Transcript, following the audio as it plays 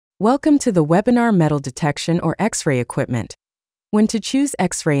Welcome to the webinar Metal Detection or X-ray Equipment. When to choose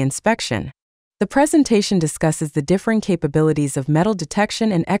X-ray inspection. The presentation discusses the differing capabilities of metal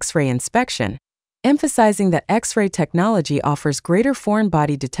detection and X-ray inspection, emphasizing that X-ray technology offers greater foreign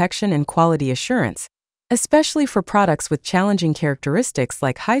body detection and quality assurance, especially for products with challenging characteristics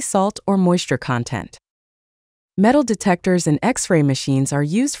like high salt or moisture content. Metal detectors and X-ray machines are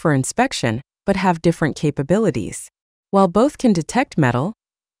used for inspection, but have different capabilities. While both can detect metal,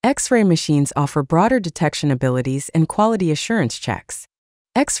 X-ray machines offer broader detection abilities and quality assurance checks.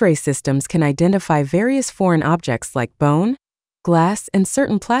 X-ray systems can identify various foreign objects like bone, glass, and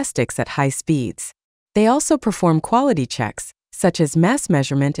certain plastics at high speeds. They also perform quality checks, such as mass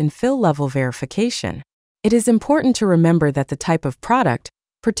measurement and fill level verification. It is important to remember that the type of product,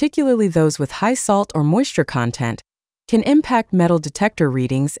 particularly those with high salt or moisture content, can impact metal detector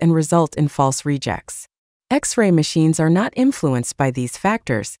readings and result in false rejects. X-ray machines are not influenced by these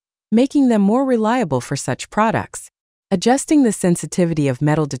factors, making them more reliable for such products. Adjusting the sensitivity of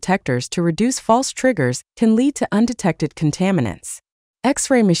metal detectors to reduce false triggers can lead to undetected contaminants.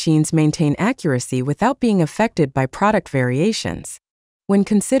 X-ray machines maintain accuracy without being affected by product variations. When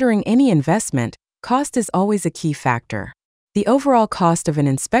considering any investment, cost is always a key factor. The overall cost of an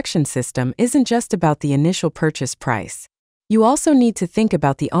inspection system isn't just about the initial purchase price. You also need to think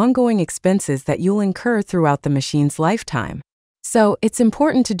about the ongoing expenses that you'll incur throughout the machine's lifetime. So, it's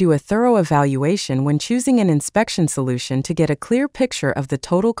important to do a thorough evaluation when choosing an inspection solution to get a clear picture of the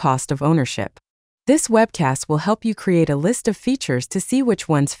total cost of ownership. This webcast will help you create a list of features to see which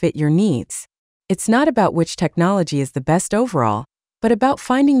ones fit your needs. It's not about which technology is the best overall, but about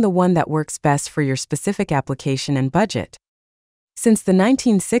finding the one that works best for your specific application and budget. Since the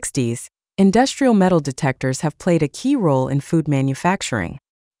 1960s, industrial metal detectors have played a key role in food manufacturing.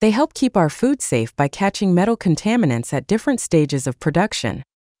 They help keep our food safe by catching metal contaminants at different stages of production.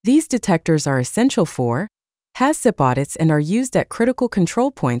 These detectors are essential for HACCP audits and are used at critical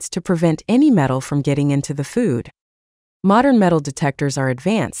control points to prevent any metal from getting into the food. Modern metal detectors are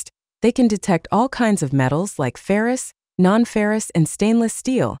advanced. They can detect all kinds of metals like ferrous, non-ferrous, and stainless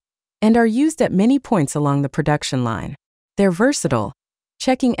steel, and are used at many points along the production line. They're versatile,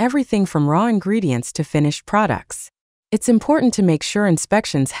 checking everything from raw ingredients to finished products. It's important to make sure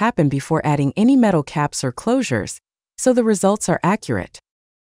inspections happen before adding any metal caps or closures, so the results are accurate.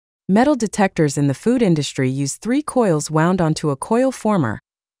 Metal detectors in the food industry use 3 coils wound onto a coil former,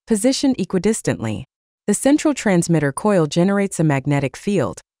 positioned equidistantly. The central transmitter coil generates a magnetic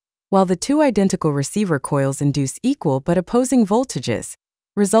field, while the 2 identical receiver coils induce equal but opposing voltages,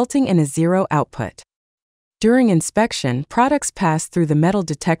 resulting in a zero output. During inspection, products pass through the metal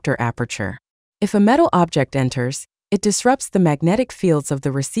detector aperture. If a metal object enters, it disrupts the magnetic fields of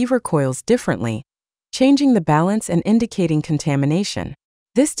the receiver coils differently, changing the balance and indicating contamination.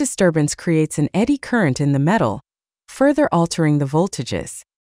 This disturbance creates an eddy current in the metal, further altering the voltages.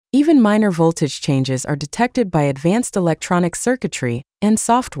 Even minor voltage changes are detected by advanced electronic circuitry and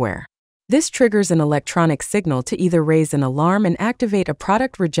software. This triggers an electronic signal to either raise an alarm and activate a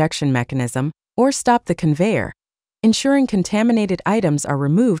product rejection mechanism, or stop the conveyor, ensuring contaminated items are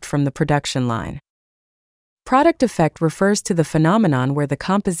removed from the production line. Product effect refers to the phenomenon where the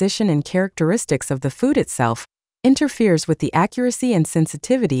composition and characteristics of the food itself interferes with the accuracy and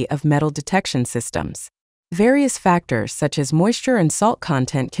sensitivity of metal detection systems. Various factors such as moisture and salt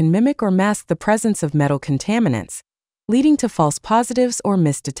content can mimic or mask the presence of metal contaminants, leading to false positives or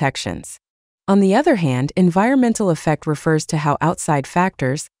missed detections. On the other hand, environmental effect refers to how outside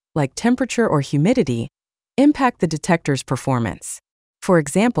factors, like temperature or humidity, impact the detector's performance. For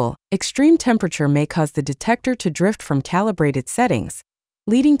example, extreme temperature may cause the detector to drift from calibrated settings,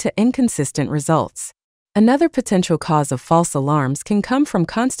 leading to inconsistent results. Another potential cause of false alarms can come from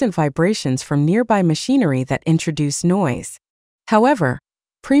constant vibrations from nearby machinery that introduce noise. However,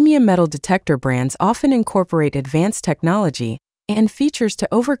 premium metal detector brands often incorporate advanced technology and features to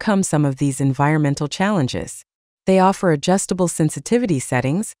overcome some of these environmental challenges. They offer adjustable sensitivity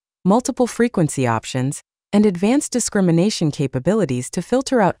settings, multiple frequency options, and advanced discrimination capabilities to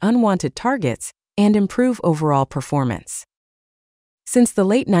filter out unwanted targets and improve overall performance. Since the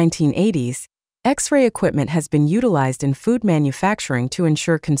late 1980s, X-ray equipment has been utilized in food manufacturing to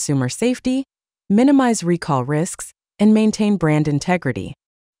ensure consumer safety, minimize recall risks, and maintain brand integrity.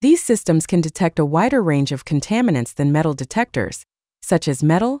 These systems can detect a wider range of contaminants than metal detectors, such as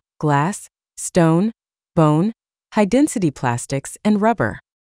metal, glass, stone, bone, high-density plastics, and rubber.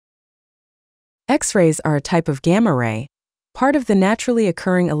 X-rays are a type of gamma ray, part of the naturally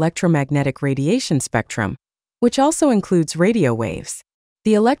occurring electromagnetic radiation spectrum, which also includes radio waves.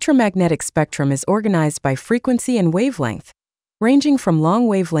 The electromagnetic spectrum is organized by frequency and wavelength, ranging from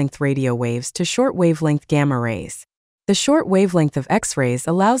long-wavelength radio waves to short-wavelength gamma rays. The short wavelength of X-rays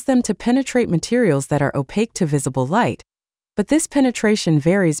allows them to penetrate materials that are opaque to visible light, but this penetration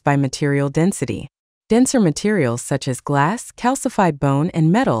varies by material density. Denser materials such as glass, calcified bone,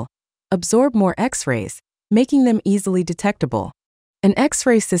 and metal absorb more X-rays, making them easily detectable. An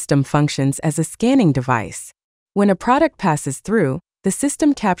X-ray system functions as a scanning device. When a product passes through, the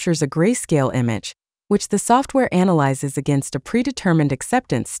system captures a grayscale image, which the software analyzes against a predetermined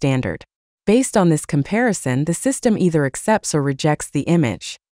acceptance standard. Based on this comparison, the system either accepts or rejects the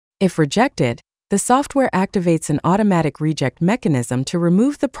image. If rejected, the software activates an automatic reject mechanism to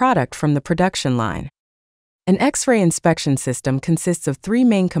remove the product from the production line. An X-ray inspection system consists of three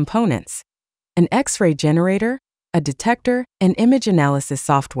main components: an X-ray generator, a detector, and image analysis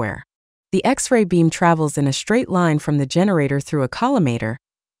software. The X-ray beam travels in a straight line from the generator through a collimator,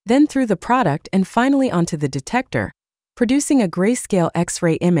 then through the product and finally onto the detector, producing a grayscale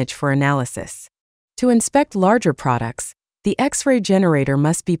X-ray image for analysis. To inspect larger products, the X-ray generator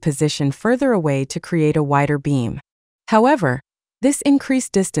must be positioned further away to create a wider beam. However, this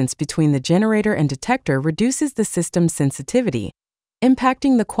increased distance between the generator and detector reduces the system's sensitivity,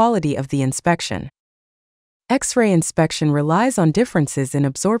 impacting the quality of the inspection. X-ray inspection relies on differences in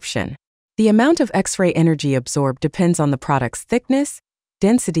absorption. The amount of X-ray energy absorbed depends on the product's thickness,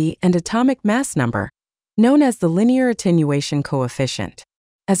 density, and atomic mass number, known as the linear attenuation coefficient.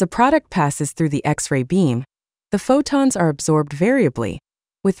 As a product passes through the X-ray beam, the photons are absorbed variably,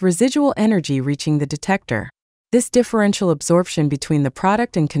 with residual energy reaching the detector. This differential absorption between the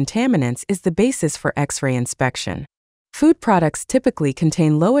product and contaminants is the basis for X-ray inspection. Food products typically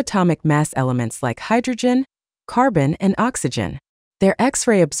contain low atomic mass elements like hydrogen, carbon, and oxygen. Their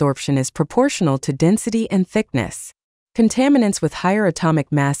X-ray absorption is proportional to density and thickness. Contaminants with higher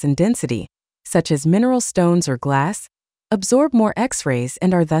atomic mass and density, such as mineral stones or glass, absorb more X-rays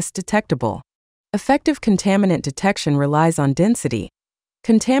and are thus detectable. Effective contaminant detection relies on density.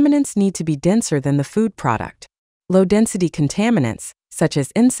 Contaminants need to be denser than the food product. Low-density contaminants, such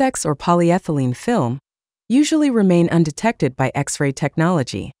as insects or polyethylene film, usually remain undetected by X-ray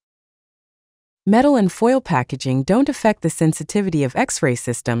technology. Metal and foil packaging don't affect the sensitivity of X-ray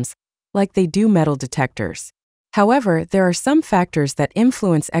systems like they do metal detectors. However, there are some factors that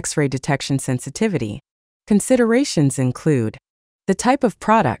influence X-ray detection sensitivity. Considerations include the type of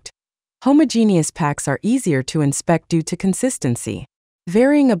product. Homogeneous packs are easier to inspect due to consistency.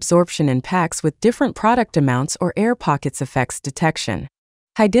 Varying absorption in packs with different product amounts or air pockets affects detection.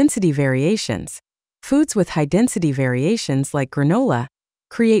 High-density variations. Foods with high-density variations like granola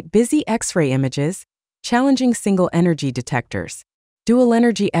create busy X-ray images, challenging single-energy detectors.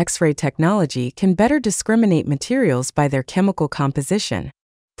 Dual-energy X-ray technology can better discriminate materials by their chemical composition.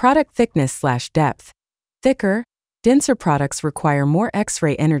 Product thickness/depth. Thicker, denser products require more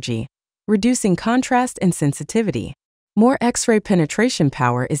X-ray energy, reducing contrast and sensitivity. More X-ray penetration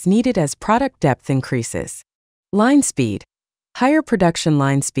power is needed as product depth increases. Line speed. Higher production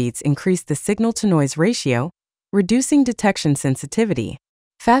line speeds increase the signal-to-noise ratio, reducing detection sensitivity.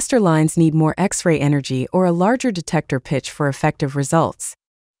 Faster lines need more X-ray energy or a larger detector pitch for effective results.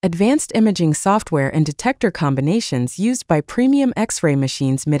 Advanced imaging software and detector combinations used by premium X-ray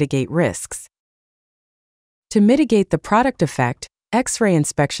machines mitigate risks. To mitigate the product effect, X-ray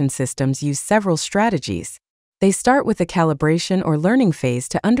inspection systems use several strategies. They start with a calibration or learning phase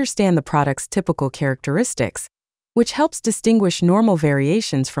to understand the product's typical characteristics, which helps distinguish normal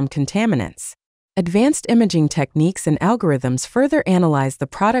variations from contaminants. Advanced imaging techniques and algorithms further analyze the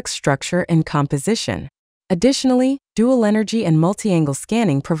product's structure and composition. Additionally, dual-energy and multi-angle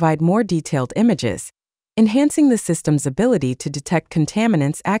scanning provide more detailed images, enhancing the system's ability to detect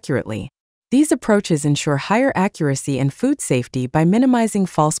contaminants accurately. These approaches ensure higher accuracy and food safety by minimizing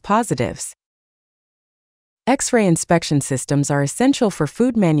false positives. X-ray inspection systems are essential for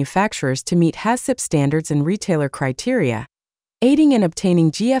food manufacturers to meet HACCP standards and retailer criteria, aiding in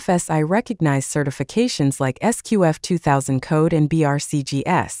obtaining GFSI-recognized certifications like SQF 2000 code and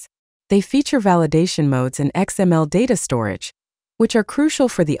BRCGS. They feature validation modes and XML data storage, which are crucial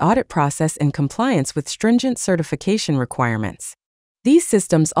for the audit process and compliance with stringent certification requirements. These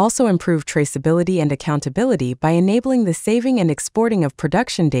systems also improve traceability and accountability by enabling the saving and exporting of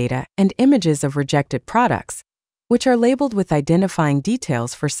production data and images of rejected products, which are labeled with identifying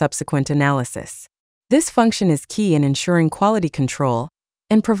details for subsequent analysis. This function is key in ensuring quality control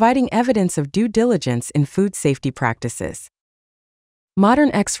and providing evidence of due diligence in food safety practices. Modern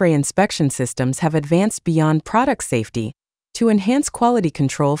X-ray inspection systems have advanced beyond product safety to enhance quality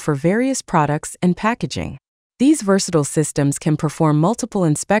control for various products and packaging. These versatile systems can perform multiple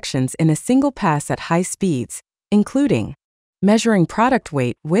inspections in a single pass at high speeds, including measuring product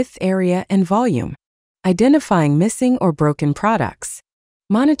weight, width, area, and volume, identifying missing or broken products,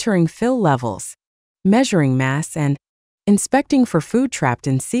 monitoring fill levels, measuring mass, and inspecting for food trapped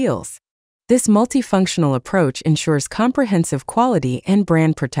in seals. This multifunctional approach ensures comprehensive quality and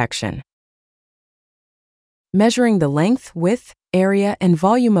brand protection. Measuring the length, width, area, and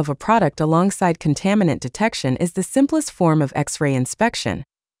volume of a product alongside contaminant detection is the simplest form of X-ray inspection,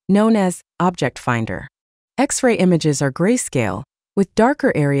 known as object finder. X-ray images are grayscale, with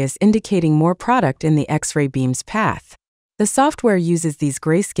darker areas indicating more product in the X-ray beam's path. The software uses these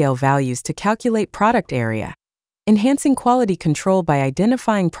grayscale values to calculate product area, enhancing quality control by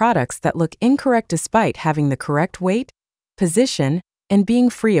identifying products that look incorrect despite having the correct weight, position, and being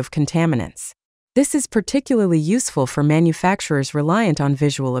free of contaminants. This is particularly useful for manufacturers reliant on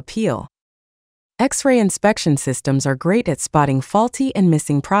visual appeal. X-ray inspection systems are great at spotting faulty and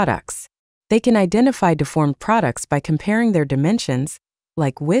missing products. They can identify deformed products by comparing their dimensions,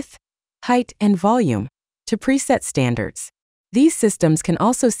 like width, height, and volume, to preset standards. These systems can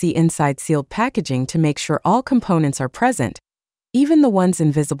also see inside sealed packaging to make sure all components are present, even the ones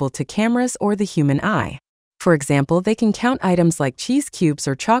invisible to cameras or the human eye. For example, they can count items like cheese cubes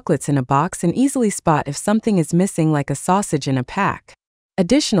or chocolates in a box and easily spot if something is missing, like a sausage in a pack.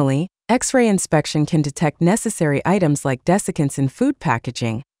 Additionally, X-ray inspection can detect necessary items like desiccants in food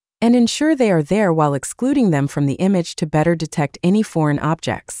packaging and ensure they are there while excluding them from the image to better detect any foreign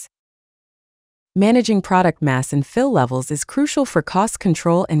objects. Managing product mass and fill levels is crucial for cost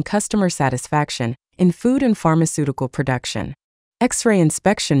control and customer satisfaction in food and pharmaceutical production. X-ray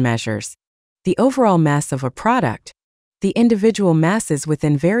inspection measures the overall mass of a product, the individual masses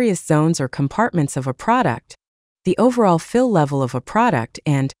within various zones or compartments of a product, the overall fill level of a product,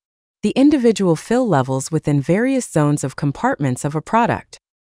 and the individual fill levels within various zones of compartments of a product.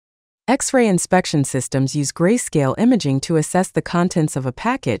 X-ray inspection systems use grayscale imaging to assess the contents of a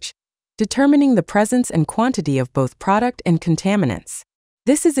package, determining the presence and quantity of both product and contaminants.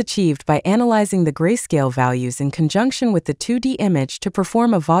 This is achieved by analyzing the grayscale values in conjunction with the 2D image to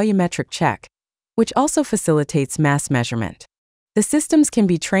perform a volumetric check, which also facilitates mass measurement. The systems can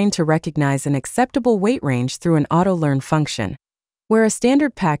be trained to recognize an acceptable weight range through an auto-learn function, where a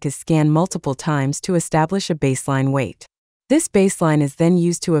standard pack is scanned multiple times to establish a baseline weight. This baseline is then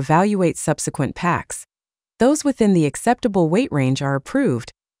used to evaluate subsequent packs. Those within the acceptable weight range are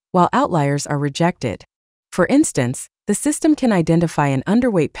approved, while outliers are rejected. For instance, the system can identify an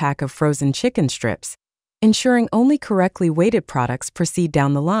underweight pack of frozen chicken strips, ensuring only correctly weighted products proceed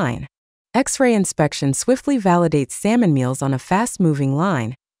down the line. X-ray inspection swiftly validates salmon meals on a fast-moving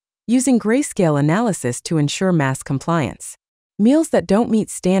line, using grayscale analysis to ensure mass compliance. Meals that don't meet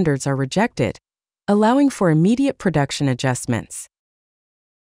standards are rejected, allowing for immediate production adjustments.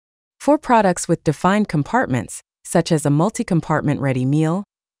 For products with defined compartments, such as a multi-compartment ready meal,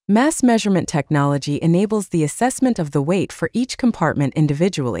 mass measurement technology enables the assessment of the weight for each compartment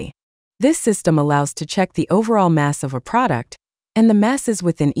individually. This system allows to check the overall mass of a product and the masses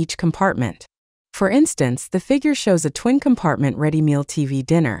within each compartment. For instance, the figure shows a twin-compartment ready meal TV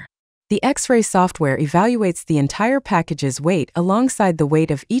dinner. The X-ray software evaluates the entire package's weight alongside the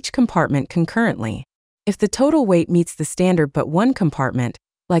weight of each compartment concurrently. If the total weight meets the standard but one compartment,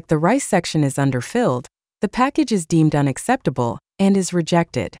 like the rice section, is underfilled, the package is deemed unacceptable and is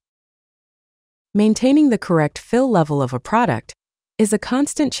rejected. Maintaining the correct fill level of a product is a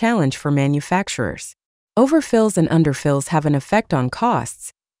constant challenge for manufacturers. Overfills and underfills have an effect on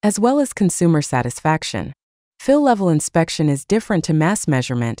costs, as well as consumer satisfaction. Fill level inspection is different to mass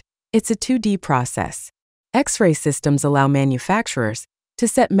measurement. It's a 2D process. X-ray systems allow manufacturers to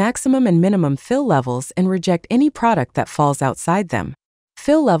set maximum and minimum fill levels and reject any product that falls outside them.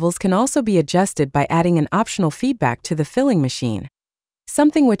 Fill levels can also be adjusted by adding an optional feedback to the filling machine,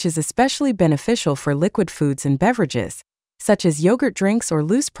 something which is especially beneficial for liquid foods and beverages, such as yogurt drinks or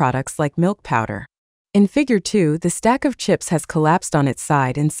loose products like milk powder. In Figure 2, the stack of chips has collapsed on its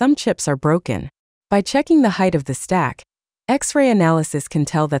side and some chips are broken. By checking the height of the stack, X-ray analysis can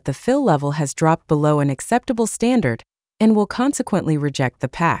tell that the fill level has dropped below an acceptable standard and will consequently reject the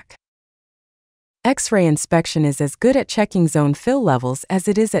pack. X-ray inspection is as good at checking zone fill levels as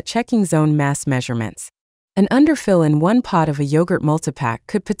it is at checking zone mass measurements. An underfill in one pot of a yogurt multipack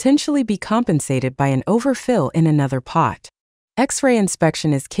could potentially be compensated by an overfill in another pot. X-ray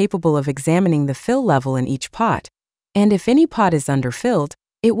inspection is capable of examining the fill level in each pot, and if any pot is underfilled,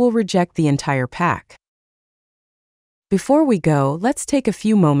 it will reject the entire pack. Before we go, let's take a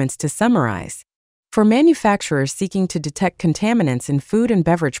few moments to summarize. For manufacturers seeking to detect contaminants in food and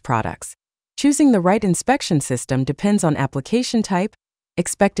beverage products, choosing the right inspection system depends on application type,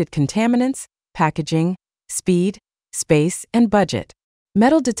 expected contaminants, packaging, speed, space, and budget.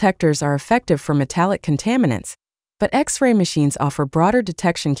 Metal detectors are effective for metallic contaminants, but X-ray machines offer broader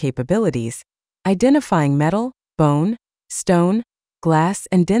detection capabilities, identifying metal, bone, stone, glass,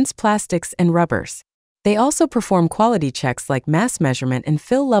 and dense plastics and rubbers. They also perform quality checks like mass measurement and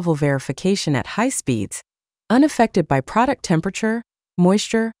fill level verification at high speeds, unaffected by product temperature,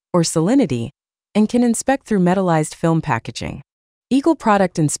 moisture, or salinity, and can inspect through metallized film packaging. Eagle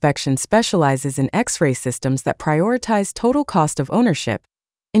Product Inspection specializes in X-ray systems that prioritize total cost of ownership,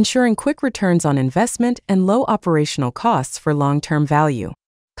 ensuring quick returns on investment and low operational costs for long-term value.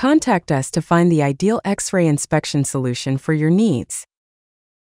 Contact us to find the ideal X-ray inspection solution for your needs.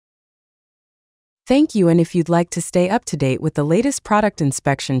 Thank you, and if you'd like to stay up to date with the latest product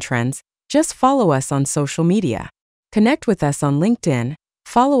inspection trends, just follow us on social media. Connect with us on LinkedIn,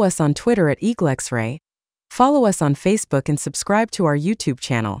 follow us on Twitter at Eagle X-ray, follow us on Facebook, and subscribe to our YouTube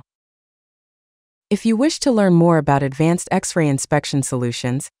channel. If you wish to learn more about advanced X-ray inspection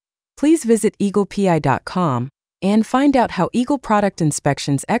solutions, please visit eaglepi.com and find out how Eagle Product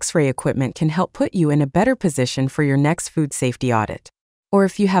Inspection's X-ray equipment can help put you in a better position for your next food safety audit. Or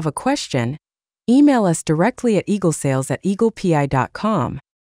if you have a question, email us directly at eaglesales@eaglepi.com.